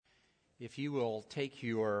If you will take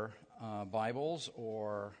your Bibles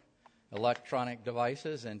or electronic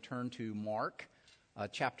devices and turn to Mark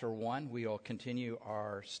chapter 1, we will continue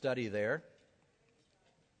our study there.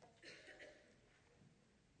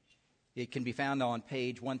 It can be found on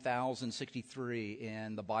page 1063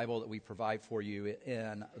 in the Bible that we provide for you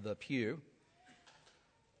in the pew.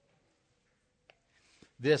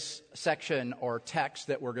 This section or text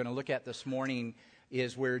that we're going to look at this morning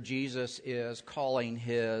is where Jesus is calling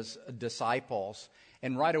his disciples.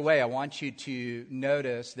 And right away, I want you to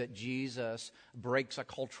notice that Jesus breaks a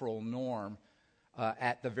cultural norm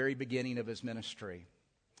at the very beginning of his ministry.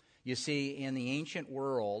 You see, in the ancient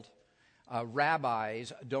world,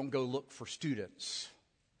 rabbis don't go look for students.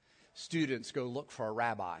 Students go look for a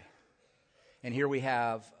rabbi. And here we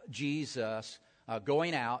have Jesus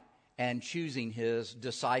going out and choosing his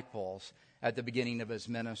disciples at the beginning of his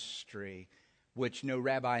ministry, which no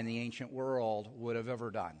rabbi in the ancient world would have ever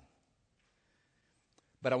done.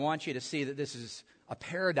 But I want you to see that this is a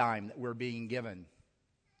paradigm that we're being given,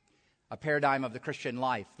 a paradigm of the Christian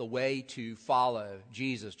life, the way to follow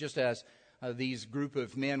Jesus. Just as these group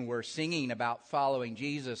of men were singing about following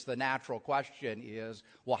Jesus, the natural question is,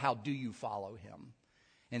 well, how do you follow him?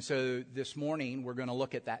 And so this morning, we're going to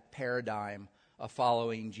look at that paradigm of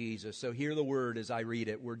following Jesus. So hear the word as I read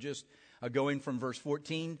it. We're just going from verse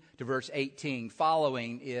 14 to verse 18.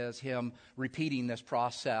 Following is him repeating this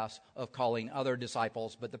process of calling other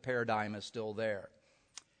disciples, but the paradigm is still there.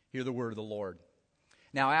 Hear the word of the Lord.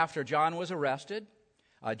 Now, after John was arrested,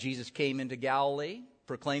 Jesus came into Galilee,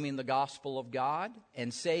 proclaiming the gospel of God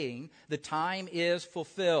and saying, "The time is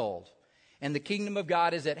fulfilled, and the kingdom of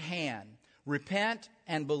God is at hand. Repent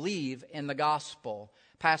and believe in the gospel."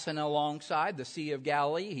 Passing alongside the Sea of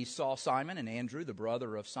Galilee, he saw Simon and Andrew, the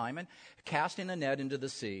brother of Simon, casting a net into the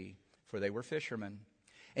sea, for they were fishermen.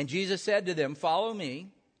 And Jesus said to them, "Follow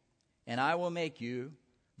me, and I will make you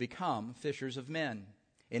become fishers of men."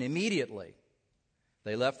 And immediately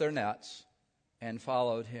they left their nets and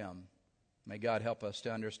followed him. May God help us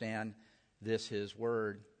to understand this, his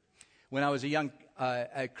word. When I was a young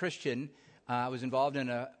Christian, I was involved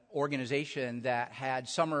in an organization that had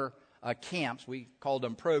summer camps. We called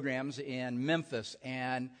them programs in Memphis.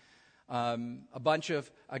 And a bunch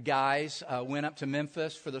of guys went up to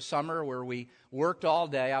Memphis for the summer where we worked all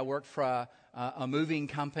day. I worked for a moving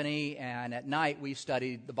company, and at night we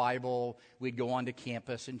studied the Bible. We'd go onto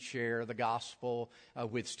campus and share the gospel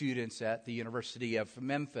with students at the University of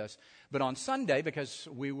Memphis. But on Sunday, because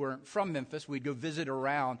we weren't from Memphis, we'd go visit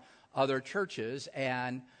around other churches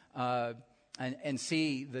and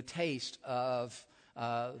see the taste of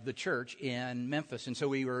the church in Memphis. And so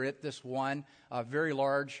we were at this one very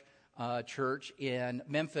large church in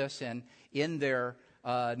Memphis, and in their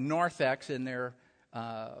narthex, in their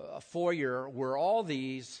foyer, were all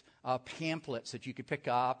these pamphlets that you could pick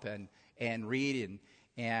up and read.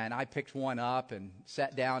 And I picked one up and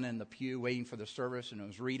sat down in the pew waiting for the service, and I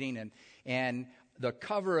was reading. And the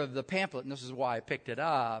cover of the pamphlet, and this is why I picked it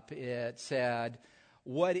up, it said,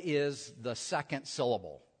 "What is the second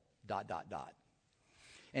syllable? ...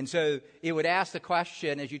 And so it would ask the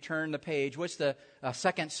question as you turn the page, what's the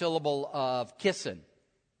second syllable of kissing?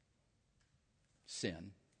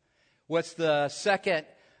 Sin. What's the second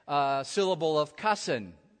syllable of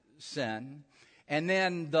cussing? Sin. And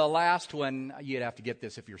then the last one, you'd have to get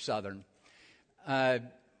this if you're Southern.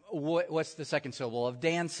 What's the second syllable of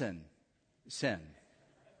dancing? Sin.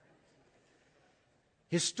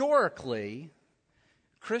 Historically,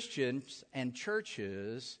 Christians and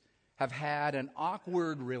churches have had an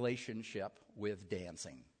awkward relationship with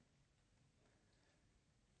dancing.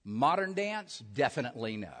 Modern dance?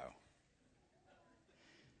 Definitely no.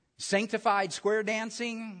 Sanctified square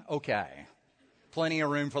dancing? Okay. Plenty of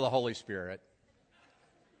room for the Holy Spirit.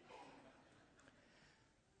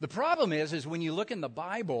 The problem is when you look in the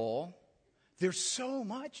Bible, there's so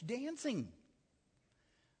much dancing.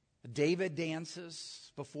 David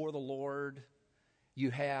dances before the Lord. You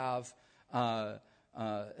have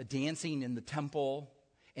dancing in the temple,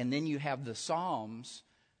 and then you have the Psalms.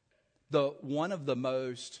 One of the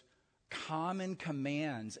most common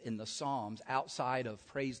commands in the Psalms outside of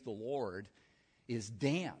praise the Lord is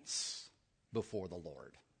dance before the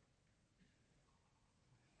Lord.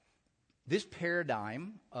 This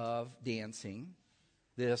paradigm of dancing,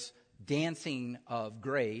 this dancing of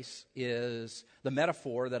grace, is the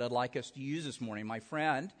metaphor that I'd like us to use this morning. My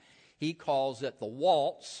friend, he calls it the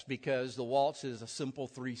waltz because the waltz is a simple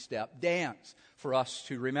three-step dance for us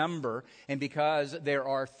to remember. And because there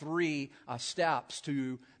are three steps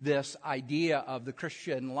to this idea of the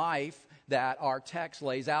Christian life that our text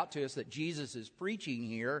lays out to us that Jesus is preaching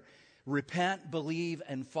here, repent, believe,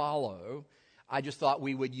 and follow, I just thought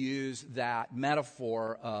we would use that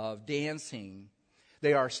metaphor of dancing.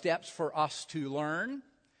 They are steps for us to learn,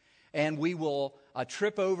 and we will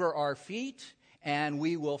trip over our feet, and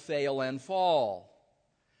we will fail and fall.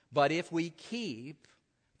 But if we keep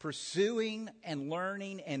pursuing and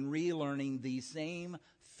learning and relearning these same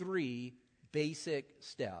 3 basic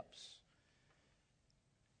steps,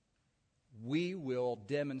 we will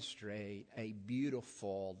demonstrate a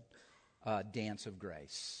beautiful dance of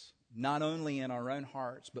grace, not only in our own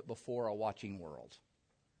hearts, but before a watching world.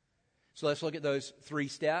 So let's look at those 3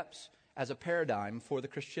 steps as a paradigm for the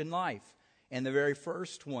Christian life. And the very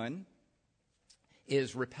first one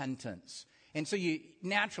is repentance. And so you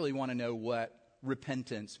naturally want to know what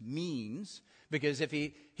repentance means, because if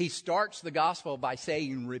he starts the gospel by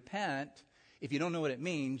saying repent, if you don't know what it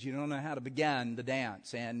means, you don't know how to begin the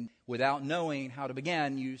dance. And without knowing how to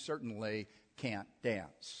begin, you certainly can't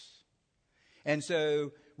dance. And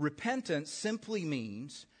so repentance simply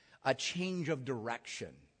means a change of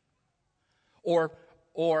direction, or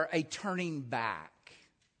a turning back,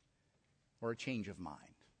 or a change of mind.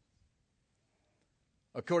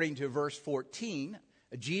 According to verse 14,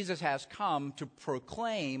 Jesus has come to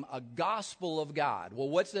proclaim a gospel of God. Well,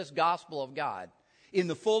 what's this gospel of God? In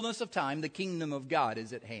the fullness of time, the kingdom of God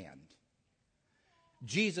is at hand.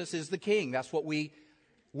 Jesus is the king. That's what we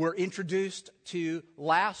were introduced to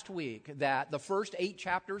last week, that the first 8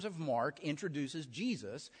 chapters of Mark introduces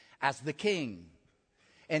Jesus as the king.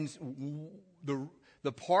 And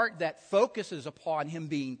the part that focuses upon him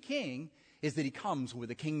being king is that he comes with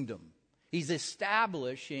a kingdom. He's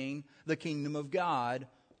establishing the kingdom of God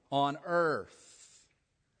on earth.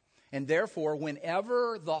 And therefore,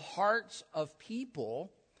 whenever the hearts of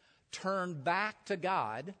people turn back to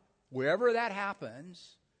God, wherever that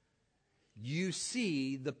happens, you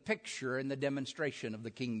see the picture and the demonstration of the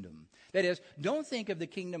kingdom. That is, don't think of the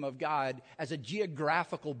kingdom of God as a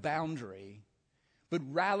geographical boundary, but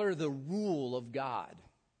rather the rule of God.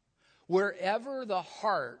 Wherever the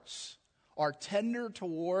hearts are tender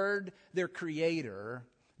toward their Creator,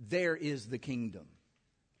 there is the kingdom.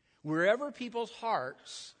 Wherever people's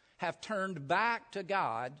hearts have turned back to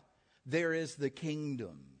God, there is the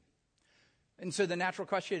kingdom. And so the natural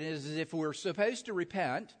question is if we're supposed to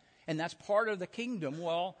repent, and that's part of the kingdom,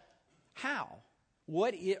 well, how?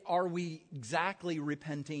 What are we exactly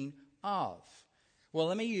repenting of? Well,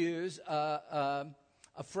 let me use a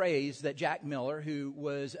phrase that Jack Miller, who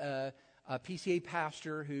was a PCA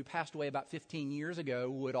pastor who passed away about 15 years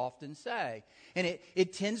ago, would often say. And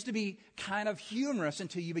it tends to be kind of humorous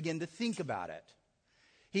until you begin to think about it.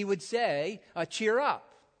 He would say, cheer up,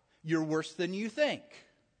 you're worse than you think.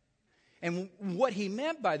 And what he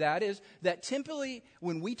meant by that is that typically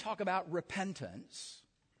when we talk about repentance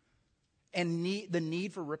and the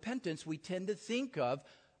need for repentance, we tend to think of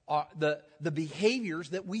the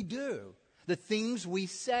behaviors that we do, the things we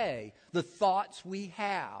say, the thoughts we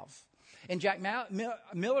have. And Jack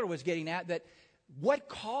Miller was getting at that what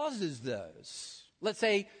causes those? Let's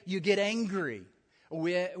say you get angry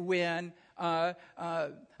when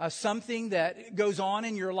something that goes on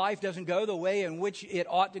in your life doesn't go the way in which it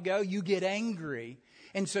ought to go. You get angry.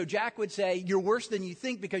 And so Jack would say, you're worse than you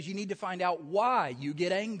think because you need to find out why you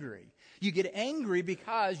get angry. You get angry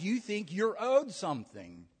because you think you're owed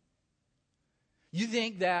something. You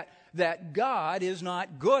think that God is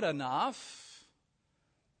not good enough,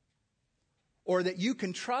 or that you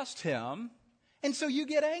can trust Him, and so you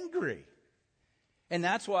get angry. And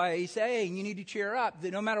that's why he's saying you need to cheer up,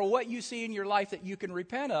 that no matter what you see in your life that you can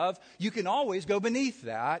repent of, you can always go beneath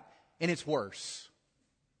that, and it's worse.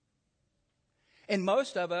 And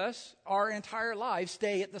most of us, our entire lives,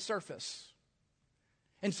 stay at the surface.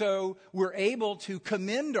 And so we're able to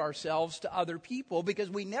commend ourselves to other people because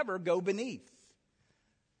we never go beneath.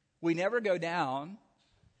 We never go down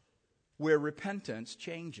where repentance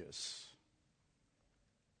changes.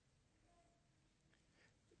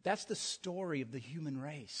 That's the story of the human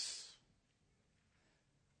race.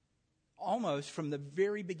 Almost from the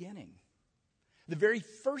very beginning. The very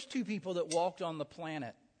first 2 people that walked on the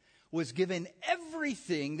planet was given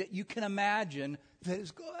everything that you can imagine that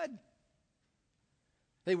is good.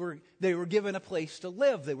 They were given a place to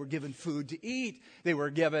live. They were given food to eat. They were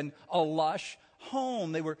given a lush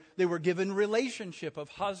home. They were given relationship of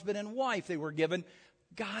husband and wife. They were given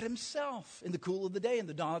God Himself. In the cool of the day, in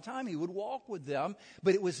the dawn of time, He would walk with them,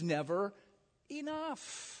 but it was never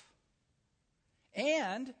enough.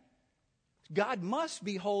 And God must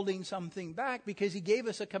be holding something back because He gave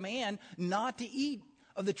us a command not to eat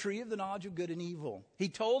of the tree of the knowledge of good and evil. He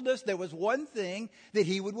told us there was one thing that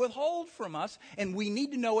he would withhold from us, and we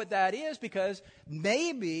need to know what that is, because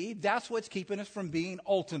maybe that's what's keeping us from being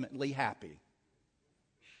ultimately happy.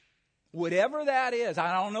 Whatever that is,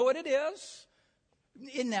 I don't know what it is.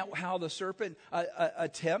 Isn't that how the serpent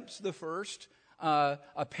attempts the first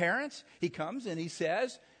appearance? He comes and he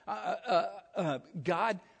says,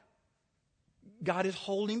 God is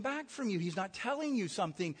holding back from you. He's not telling you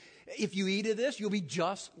something. If you eat of this, you'll be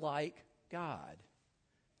just like God.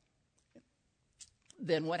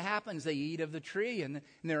 Then what happens? They eat of the tree and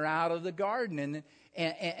they're out of the garden.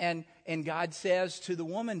 And God says to the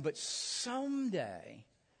woman, but someday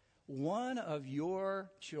one of your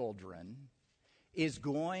children is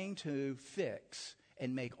going to fix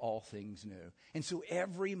and make all things new. And so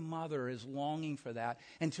every mother is longing for that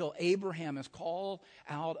until Abraham is called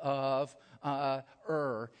out of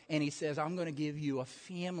Ur. And he says, I'm going to give you a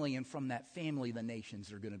family, and from that family the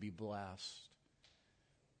nations are going to be blessed.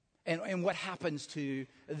 And what happens to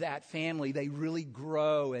that family? They really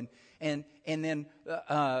grow, and then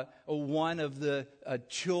one of the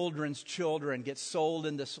children's children gets sold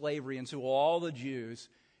into slavery, and so all the Jews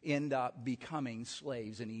end up becoming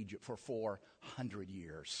slaves in Egypt for 400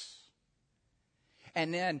 years.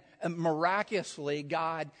 And then miraculously,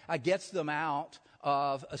 God gets them out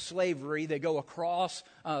of slavery. They go across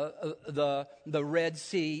the Red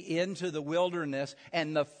Sea into the wilderness,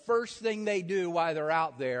 and the first thing they do while they're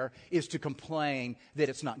out there is to complain that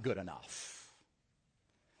it's not good enough.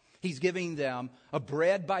 He's giving them a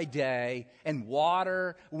bread by day and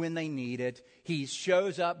water when they need it. He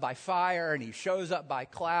shows up by fire and he shows up by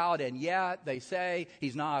cloud, and yet they say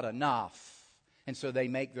he's not enough. And so they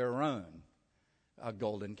make their own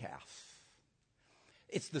golden calf.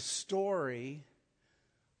 It's the story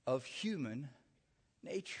of human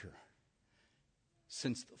nature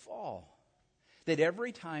since the fall. That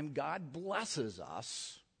every time God blesses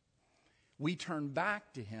us, we turn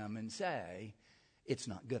back to him and say, it's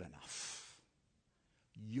not good enough.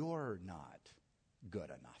 You're not good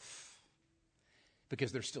enough.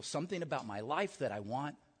 Because there's still something about my life that I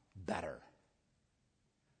want better.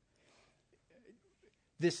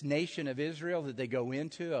 This nation of Israel that they go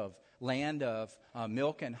into, of land of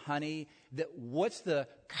milk and honey, what's the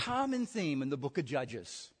common theme in the book of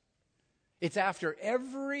Judges? It's after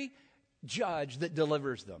every judge that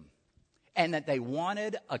delivers them, and that they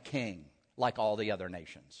wanted a king like all the other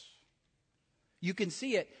nations. You can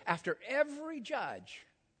see it after every judge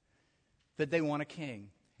that they want a king.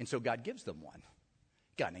 And so God gives them one.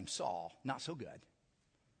 A guy named Saul, not so good.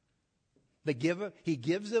 He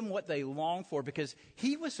gives them what they long for, because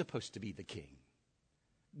he was supposed to be the king.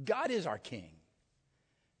 God is our king.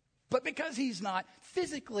 But because he's not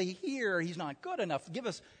physically here, he's not good enough. Give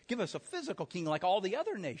us a physical king like all the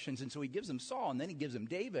other nations. And so he gives them Saul, and then he gives them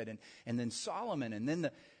David, and then Solomon. And then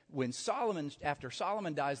after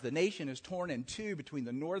Solomon dies, the nation is torn in two between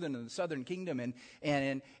the northern and the southern kingdom.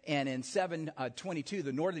 And in 722,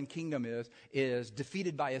 the northern kingdom is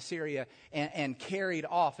defeated by Assyria and carried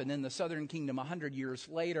off. And then the southern kingdom, 100 years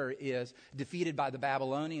later, is defeated by the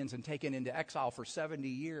Babylonians and taken into exile for 70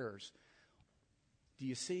 years. Do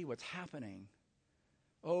you see what's happening?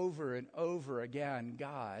 Over and over again,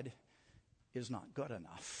 God is not good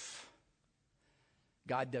enough.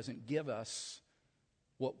 God doesn't give us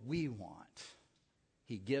what we want.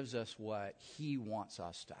 He gives us what he wants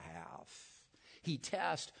us to have. He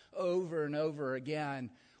tests over and over again,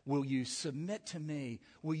 will you submit to me?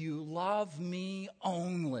 Will you love me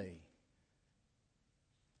only?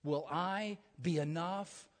 Will I be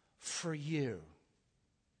enough for you?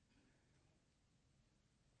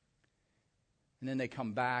 And then they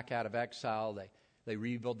come back out of exile. They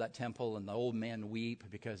rebuild that temple, and the old men weep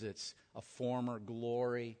because it's a former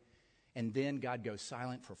glory. And then God goes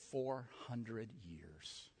silent for 400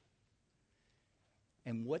 years.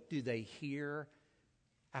 And what do they hear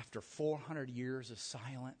after 400 years of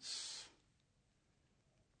silence?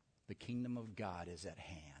 The kingdom of God is at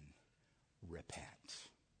hand. Repent.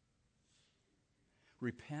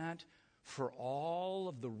 Repent for all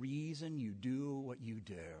of the reason you do what you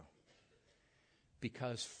do.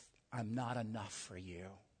 Because I'm not enough for you.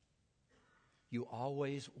 You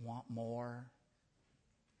always want more.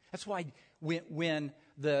 That's why when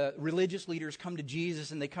the religious leaders come to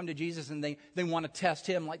Jesus, and they come to Jesus and they want to test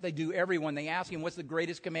him like they do everyone. They ask him, what's the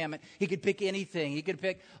greatest commandment? He could pick anything. He could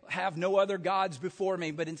pick, have no other gods before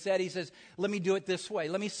me. But instead he says, let me do it this way.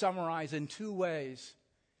 Let me summarize in 2 ways.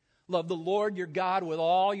 Love the Lord your God with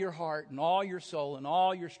all your heart and all your soul and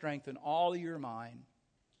all your strength and all your mind.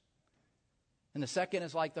 And the second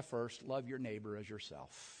is like the first, love your neighbor as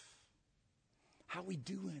yourself. How we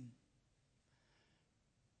doing?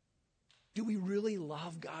 Do we really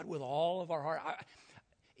love God with all of our heart?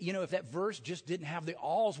 If that verse just didn't have the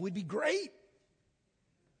alls, we'd be great.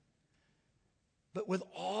 But with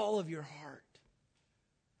all of your heart.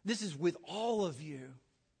 This is with all of you.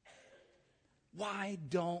 Why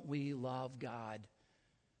don't we love God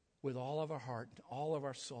with all of our heart, all of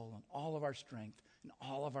our soul, and all of our strength, and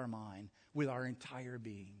all of our mind, with our entire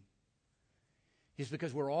being? It's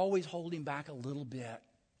because we're always holding back a little bit,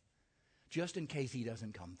 just in case he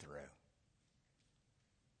doesn't come through.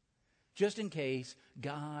 Just in case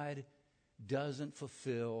God doesn't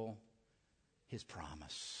fulfill his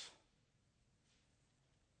promise.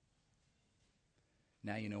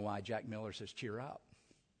 Now you know why Jack Miller says, cheer up.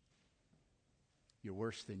 You're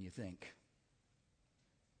worse than you think.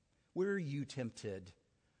 Where are you tempted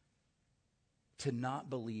to not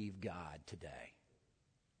believe God today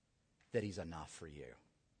that he's enough for you?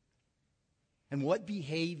 And what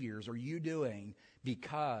behaviors are you doing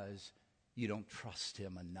because you don't trust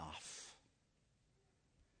him enough?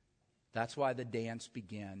 That's why the dance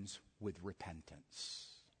begins with repentance.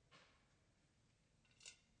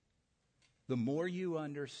 The more you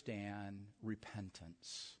understand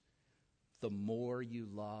repentance, the more you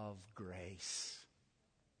love grace.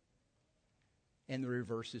 And the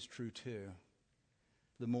reverse is true too.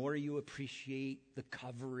 The more you appreciate the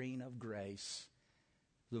covering of grace,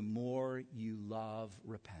 the more you love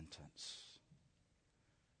repentance.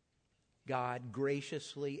 God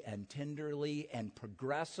graciously and tenderly and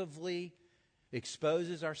progressively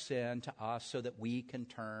exposes our sin to us so that we can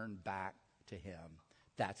turn back to him.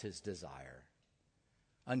 That's his desire.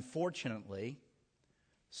 Unfortunately,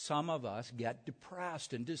 some of us get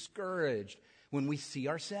depressed and discouraged when we see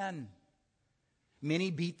our sin.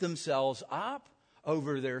 Many beat themselves up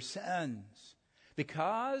over their sins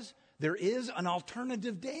because there is an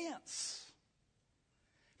alternative dance.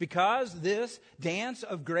 Because this dance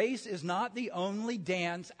of grace is not the only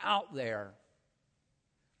dance out there.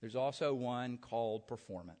 There's also one called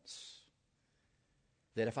performance.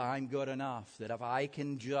 That if I'm good enough, that if I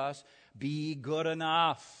can just be good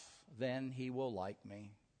enough, then he will like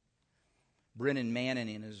me. Brennan Manning,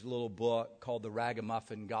 in his little book called The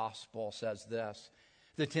Ragamuffin Gospel, says this: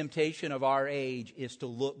 the temptation of our age is to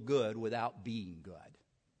look good without being good.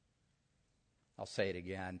 I'll say it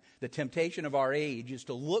again. The temptation of our age is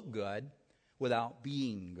to look good without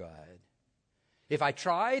being good. If I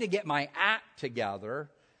try to get my act together,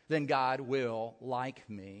 then God will like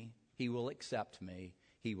me. He will accept me.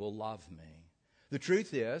 He will love me. The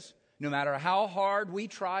truth is, no matter how hard we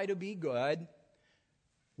try to be good,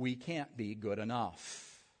 we can't be good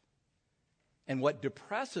enough. And what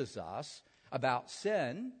depresses us about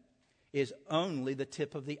sin is only the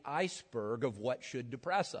tip of the iceberg of what should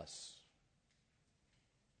depress us.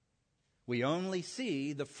 We only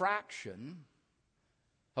see the fraction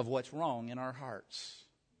of what's wrong in our hearts.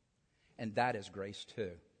 And that is grace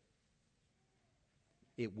too.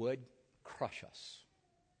 It would crush us.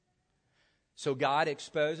 So God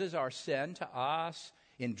exposes our sin to us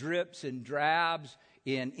in drips and drabs,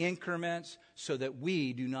 in increments, so that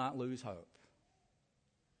we do not lose hope.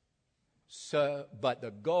 But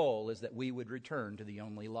the goal is that we would return to the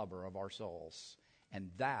only lover of our souls,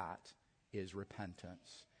 and that is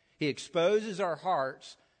repentance. He exposes our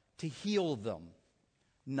hearts to heal them,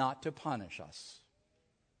 not to punish us.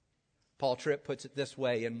 Paul Tripp puts it this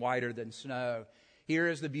way in Whiter Than Snow. Here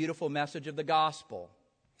is the beautiful message of the gospel.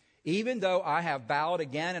 Even though I have bowed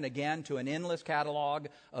again and again to an endless catalog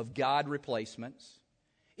of God replacements,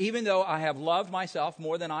 even though I have loved myself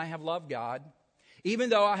more than I have loved God,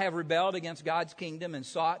 even though I have rebelled against God's kingdom and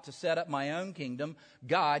sought to set up my own kingdom,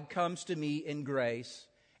 God comes to me in grace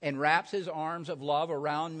and wraps his arms of love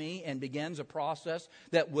around me and begins a process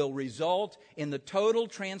that will result in the total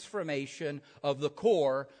transformation of the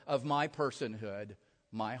core of my personhood,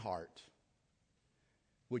 my heart.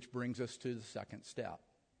 Which brings us to the second step.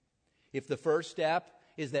 If the first step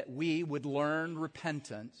is that we would learn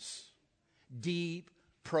repentance, deep,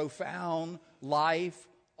 profound,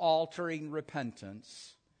 life-altering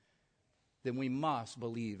repentance, then we must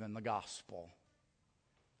believe in the gospel,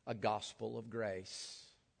 a gospel of grace.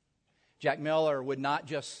 Jack Miller would not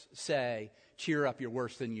just say, cheer up, you're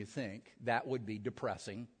worse than you think. That would be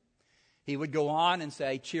depressing. He would go on and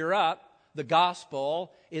say, cheer up, the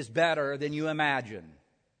gospel is better than you imagine.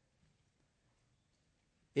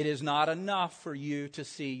 It is not enough for you to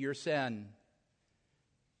see your sin.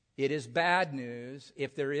 It is bad news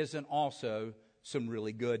if there isn't also some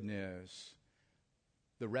really good news.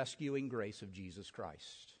 The rescuing grace of Jesus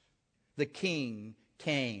Christ. The King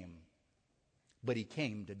came, but he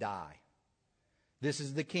came to die. This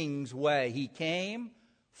is the King's way. He came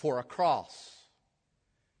for a cross.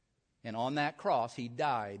 And on that cross, he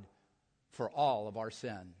died for all of our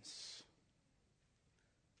sins,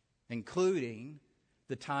 including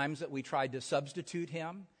the times that we tried to substitute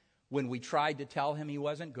him, when we tried to tell him he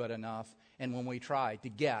wasn't good enough, and when we tried to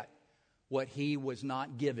get what he was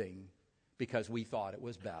not giving because we thought it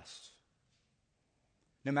was best.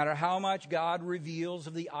 No matter how much God reveals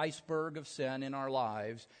of the iceberg of sin in our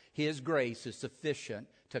lives, his grace is sufficient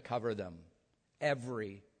to cover them,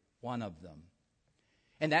 every one of them.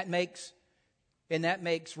 And that makes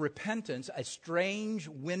repentance a strange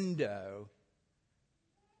window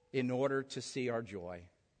in order to see our joy.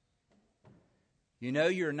 You know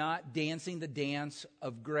you're not dancing the dance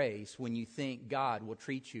of grace when you think God will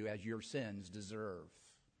treat you as your sins deserve.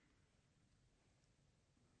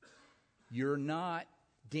 You're not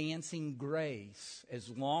dancing grace as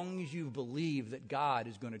long as you believe that God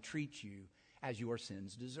is going to treat you as your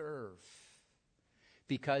sins deserve,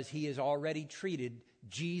 because he has already treated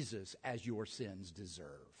Jesus as your sins deserve.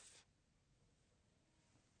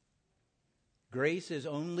 Grace is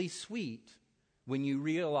only sweet when you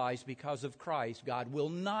realize because of Christ, God will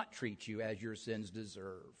not treat you as your sins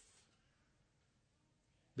deserve,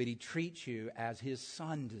 but he treats you as his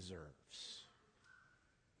Son deserves.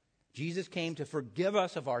 Jesus came to forgive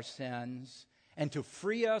us of our sins and to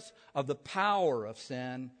free us of the power of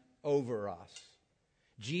sin over us.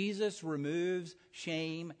 Jesus removes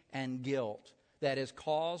shame and guilt that is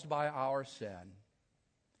caused by our sin.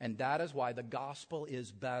 And that is why the gospel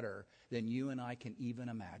is better than you and I can even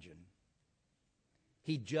imagine.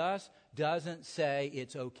 He just doesn't say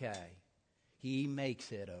it's okay. He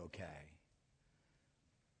makes it okay.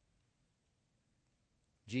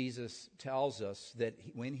 Jesus tells us that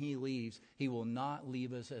when he leaves, he will not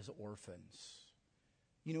leave us as orphans.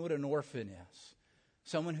 You know what an orphan is?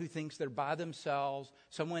 Someone who thinks they're by themselves,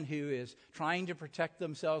 someone who is trying to protect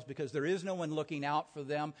themselves because there is no one looking out for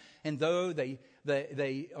them. And though they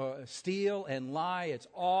steal and lie, it's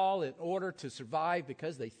all in order to survive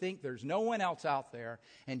because they think there's no one else out there.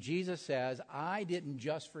 And Jesus says, I didn't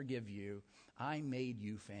just forgive you, I made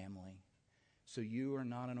you family. So you are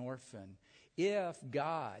not an orphan. If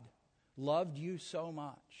God loved you so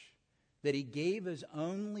much that he gave his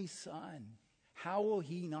only Son, how will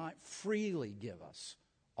he not freely give us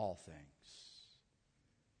all things?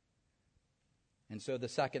 And so the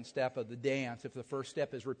second step of the dance, if the first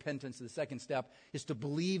step is repentance, the second step is to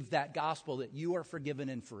believe that gospel that you are forgiven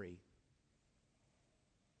and free,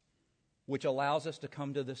 which allows us to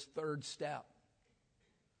come to this third step.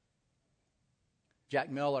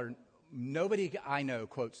 Jack Miller, nobody I know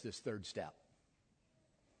quotes this third step.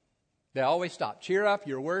 They always stop. Cheer up,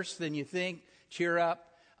 you're worse than you think. Cheer up,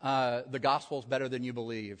 the gospel's better than you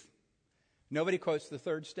believe. Nobody quotes the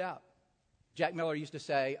third step. Jack Miller used to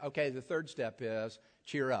say, okay, the third step is,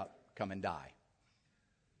 cheer up, come and die.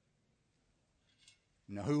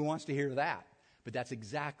 Now, who wants to hear that? But that's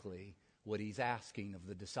exactly what he's asking of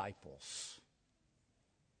the disciples.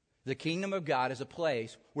 The kingdom of God is a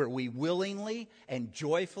place where we willingly and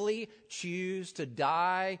joyfully choose to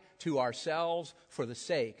die to ourselves for the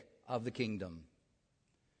sake of the kingdom.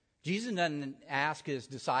 Jesus doesn't ask his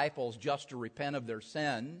disciples just to repent of their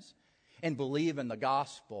sins and believe in the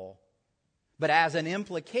gospel, but as an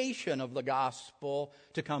implication of the gospel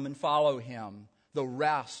to come and follow him the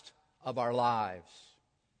rest of our lives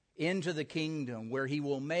into the kingdom where he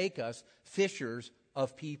will make us fishers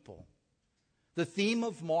of people. The theme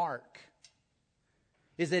of Mark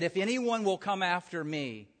is that if anyone will come after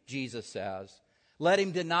me, Jesus says, let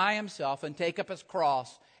him deny himself and take up his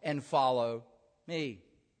cross and follow me.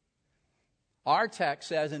 Our text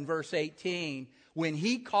says in verse 18, when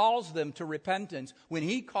he calls them to repentance, when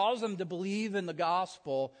he calls them to believe in the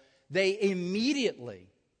gospel, they immediately,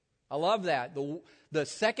 I love that, the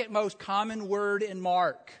second most common word in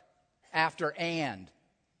Mark after and.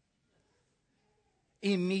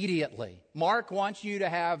 Immediately. Mark wants you to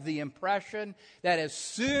have the impression that as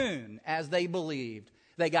soon as they believed,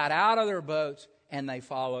 they got out of their boats and they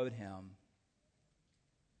followed him.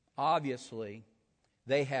 Obviously,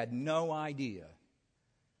 they had no idea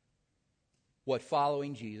what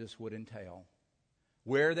following Jesus would entail,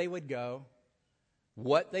 where they would go,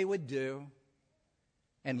 what they would do,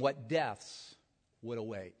 and what deaths would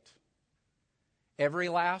await. Every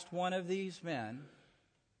last one of these men,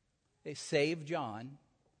 save John,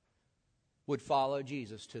 would follow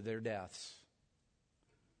Jesus to their deaths.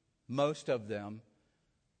 Most of them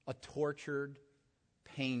a tortured,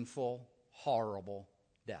 painful, horrible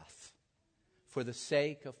death for the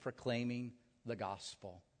sake of proclaiming the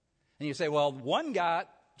gospel. And you say, well, one got,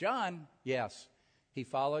 John, yes, he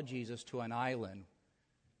followed Jesus to an island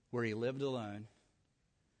where he lived alone,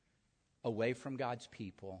 away from God's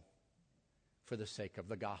people, for the sake of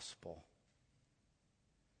the gospel.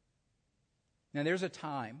 Now, there's a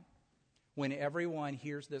time when everyone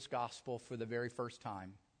hears this gospel for the very first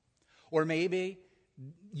time. Or maybe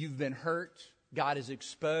you've been hurt, God has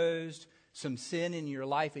exposed some sin in your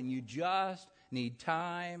life, and you just need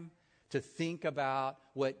time to think about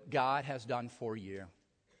what God has done for you.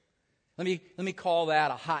 Let me call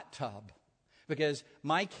that a hot tub, because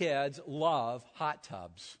my kids love hot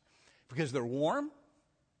tubs because they're warm,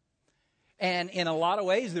 and in a lot of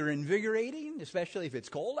ways they're invigorating, especially if it's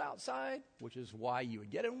cold outside, which is why you would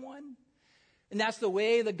get in one. And that's the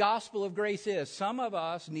way the gospel of grace is. Some of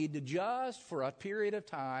us need to just, for a period of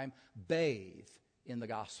time, bathe in the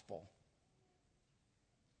gospel.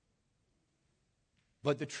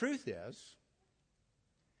 But the truth is,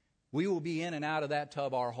 we will be in and out of that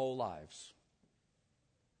tub our whole lives.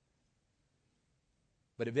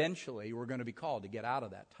 But eventually, we're going to be called to get out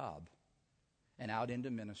of that tub and out into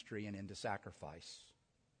ministry and into sacrifice.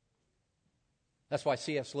 That's why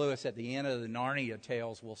C.S. Lewis at the end of the Narnia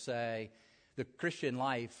tales will say, the Christian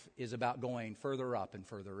life is about going further up and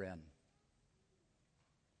further in.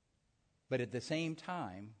 But at the same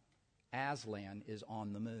time, Aslan is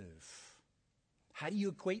on the move. How do you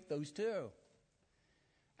equate those two?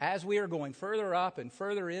 As we are going further up and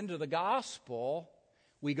further into the gospel,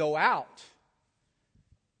 we go out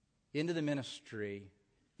into the ministry,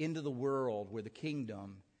 into the world where the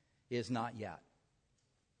kingdom is not yet.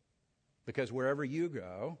 Because wherever you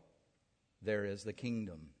go, there is the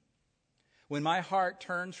kingdom. When my heart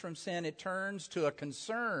turns from sin, it turns to a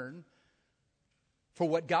concern for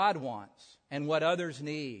what God wants and what others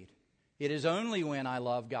need. It is only when I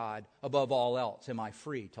love God above all else am I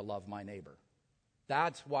free to love my neighbor.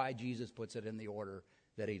 That's why Jesus puts it in the order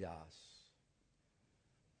that he does.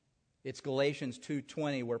 It's Galatians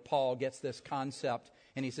 2:20 where Paul gets this concept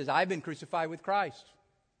and he says, I've been crucified with Christ.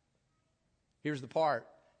 Here's the part.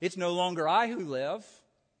 It's no longer I who live,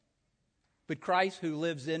 but Christ who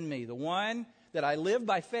lives in me, the one that I live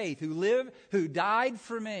by faith, who died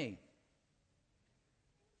for me.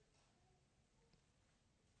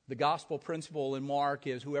 The gospel principle in Mark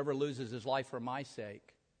is whoever loses his life for my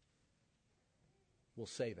sake will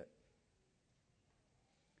save it.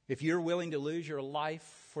 If you're willing to lose your life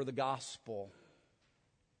for the gospel,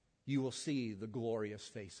 you will see the glorious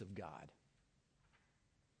face of God.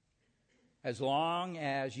 As long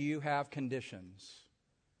as you have conditions,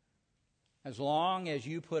 as long as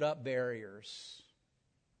you put up barriers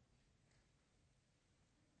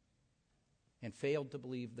and failed to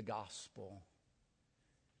believe the gospel,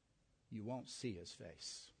 you won't see his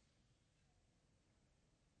face.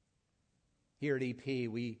 Here at EP,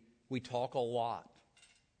 we talk a lot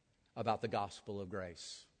about the gospel of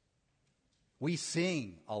grace. We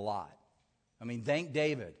sing a lot. I mean, thank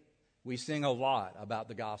David. We sing a lot about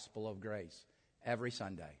the gospel of grace every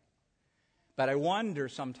Sunday. But I wonder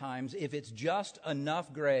sometimes if it's just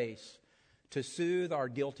enough grace to soothe our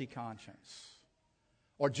guilty conscience,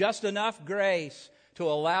 or just enough grace to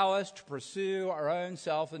allow us to pursue our own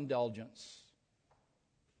self-indulgence.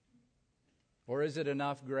 Or is it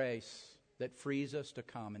enough grace that frees us to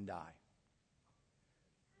come and die?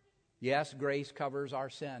 Yes, grace covers our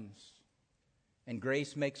sins, and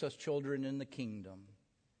grace makes us children in the kingdom.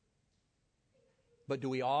 But do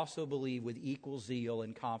we also believe with equal zeal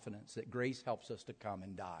and confidence that grace helps us to come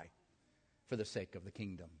and die for the sake of the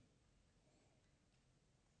kingdom?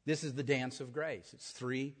 This is the dance of grace. It's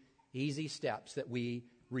 3 easy steps that we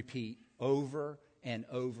repeat over and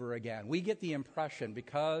over again. We get the impression,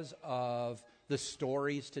 because of the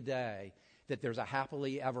stories today, that there's a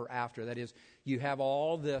happily ever after. That is, you have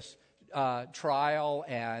all this trial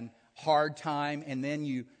and hard time, and then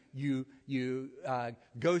you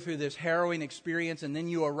go through this harrowing experience, and then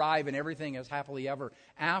you arrive and everything is happily ever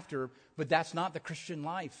after. But that's not the Christian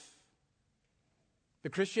life. The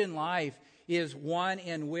Christian life is one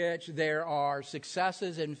in which there are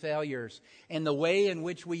successes and failures. And the way in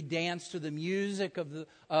which we dance to the music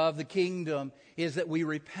of the kingdom is that we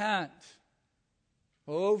repent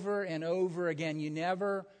over and over again. You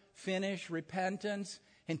never finish repentance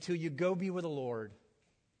until you go be with the Lord.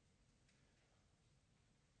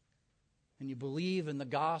 And you believe in the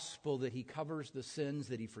gospel that he covers the sins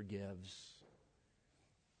that he forgives.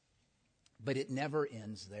 But it never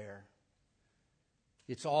ends there.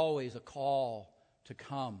 It's always a call to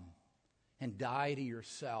come and die to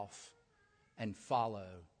yourself and follow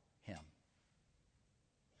him.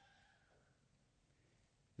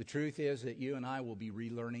 The truth is that you and I will be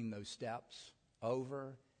relearning those steps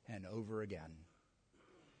over and over again.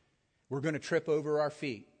 We're going to trip over our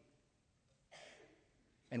feet.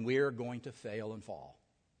 And we are going to fail and fall.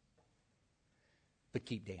 But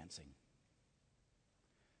keep dancing.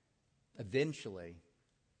 eventually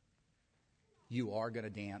you are going to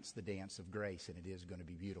dance the dance of grace, and it is going to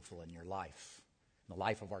be beautiful in your life, in the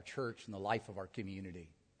life of our church, in the life of our community.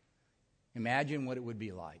 Imagine what it would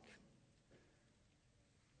be like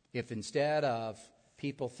if instead of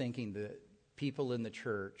people thinking that people in the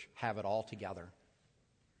church have it all together,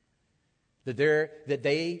 that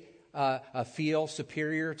they feel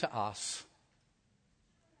superior to us,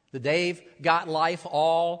 that they've got life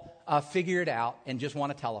all figured out and just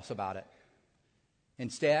want to tell us about it.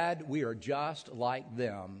 Instead, we are just like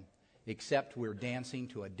them, except we're dancing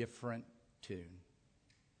to a different tune.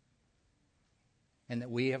 And that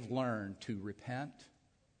we have learned to repent,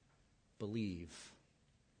 believe,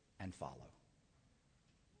 and follow.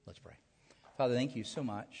 Let's pray. Father, thank you so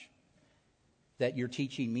much that you're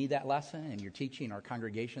teaching me that lesson and you're teaching our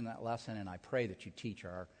congregation that lesson, and I pray that you teach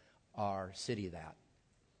our city that.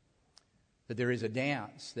 That there is a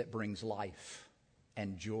dance that brings life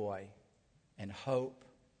and joy and hope.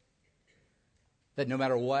 That no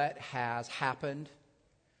matter what has happened,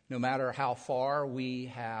 no matter how far we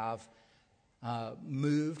have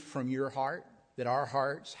moved from your heart, that our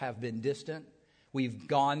hearts have been distant. We've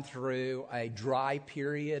gone through a dry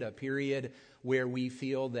period, a period where we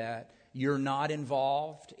feel that you're not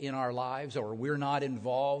involved in our lives or we're not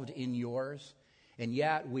involved in yours. And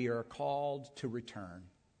yet we are called to return.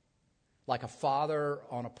 Like a father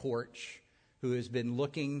on a porch who has been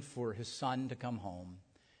looking for his son to come home.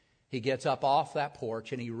 He gets up off that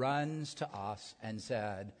porch and he runs to us and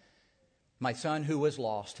said, "My son who was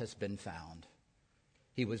lost has been found.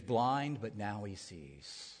 He was blind, but now he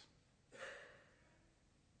sees."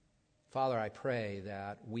 Father, I pray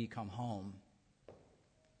that we come home,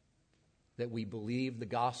 that we believe the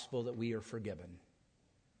gospel that we are forgiven,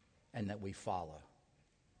 and that we follow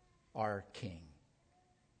our King.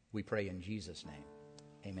 We pray in Jesus' name.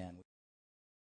 Amen.